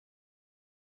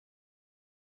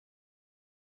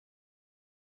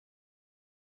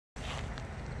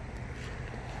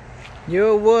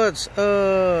Your words.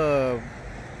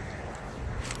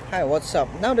 Hi, what's up?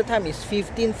 Now the time is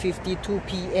 15:52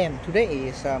 p.m.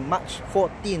 Today is March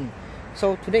 14.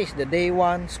 So today is the day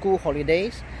 1 school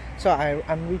holidays. So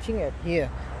I'm reaching at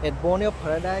here at Borneo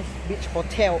Paradise Beach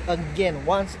Hotel again,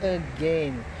 once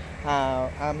again.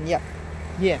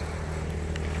 Yeah.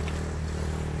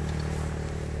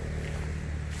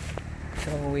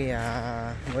 So we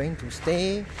are going to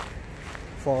stay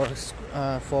for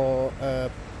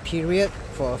a period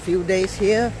for a few days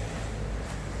here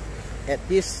at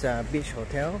this beach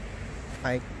hotel.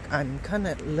 I'm kind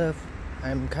of love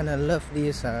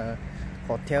this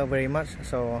hotel very much,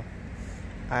 so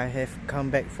I have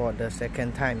come back for the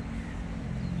second time.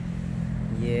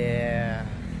 Yeah.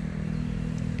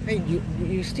 Hey,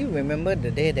 you still remember the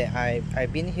day that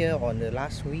I've been here on the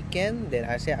last weekend that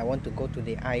I said I want to go to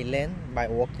the island by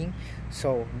walking?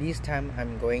 So this time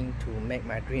I'm going to make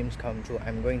my dreams come true.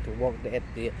 I'm going to walk at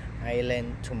the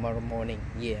island tomorrow morning.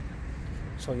 Yeah.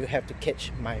 So you have to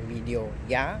catch my video.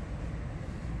 Yeah.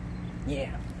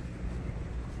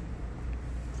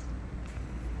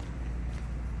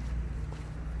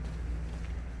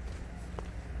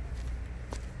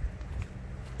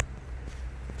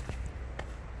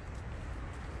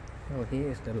 So here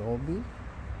is the lobby.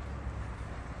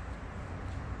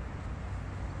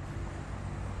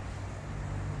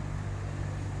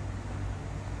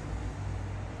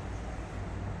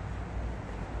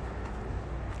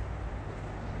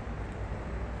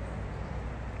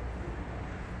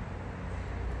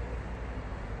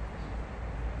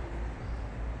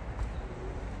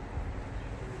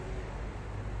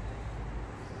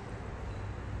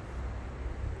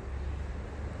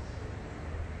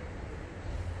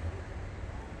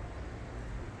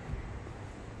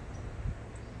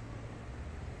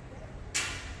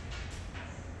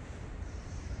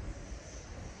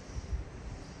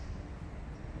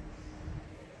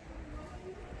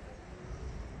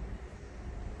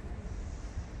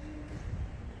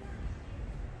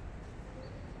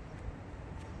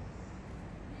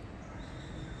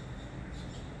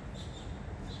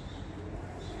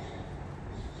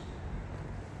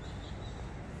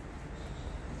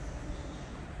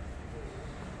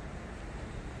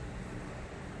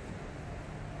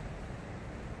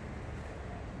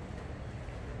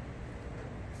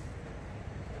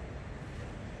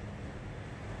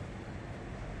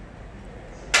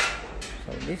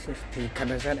 So this is the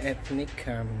Kazakh ethnic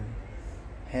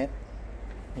hat.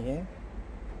 Yeah.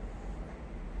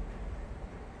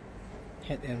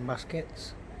 Hat and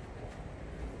baskets.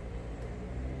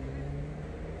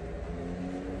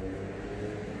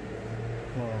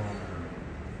 Wow.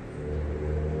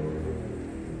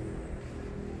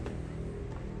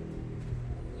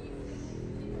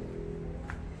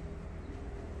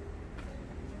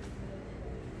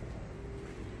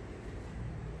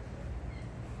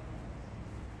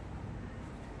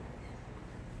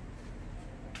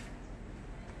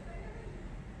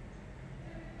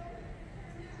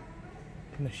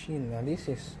 Machine. Now this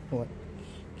is what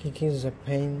Kiki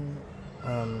Japan,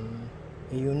 a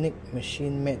unique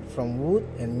machine made from wood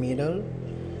and metal.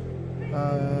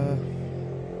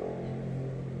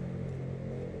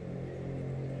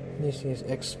 This is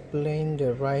explain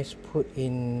the rice put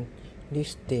in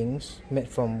these things made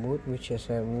from wood, which is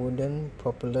a wooden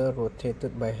propeller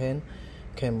rotated by hand,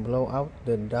 can blow out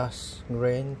the dust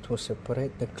grain to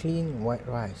separate the clean white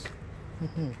rice.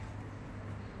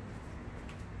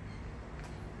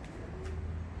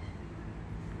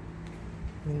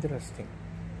 Interesting.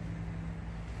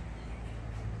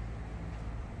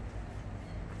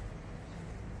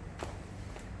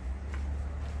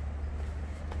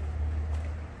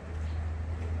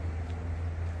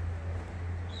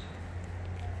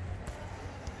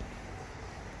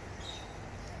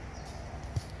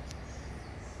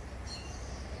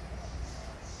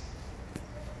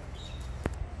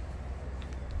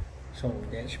 So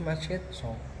that's much it.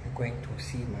 So I'm going to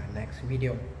see my next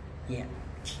video. Yeah,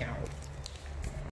 ciao.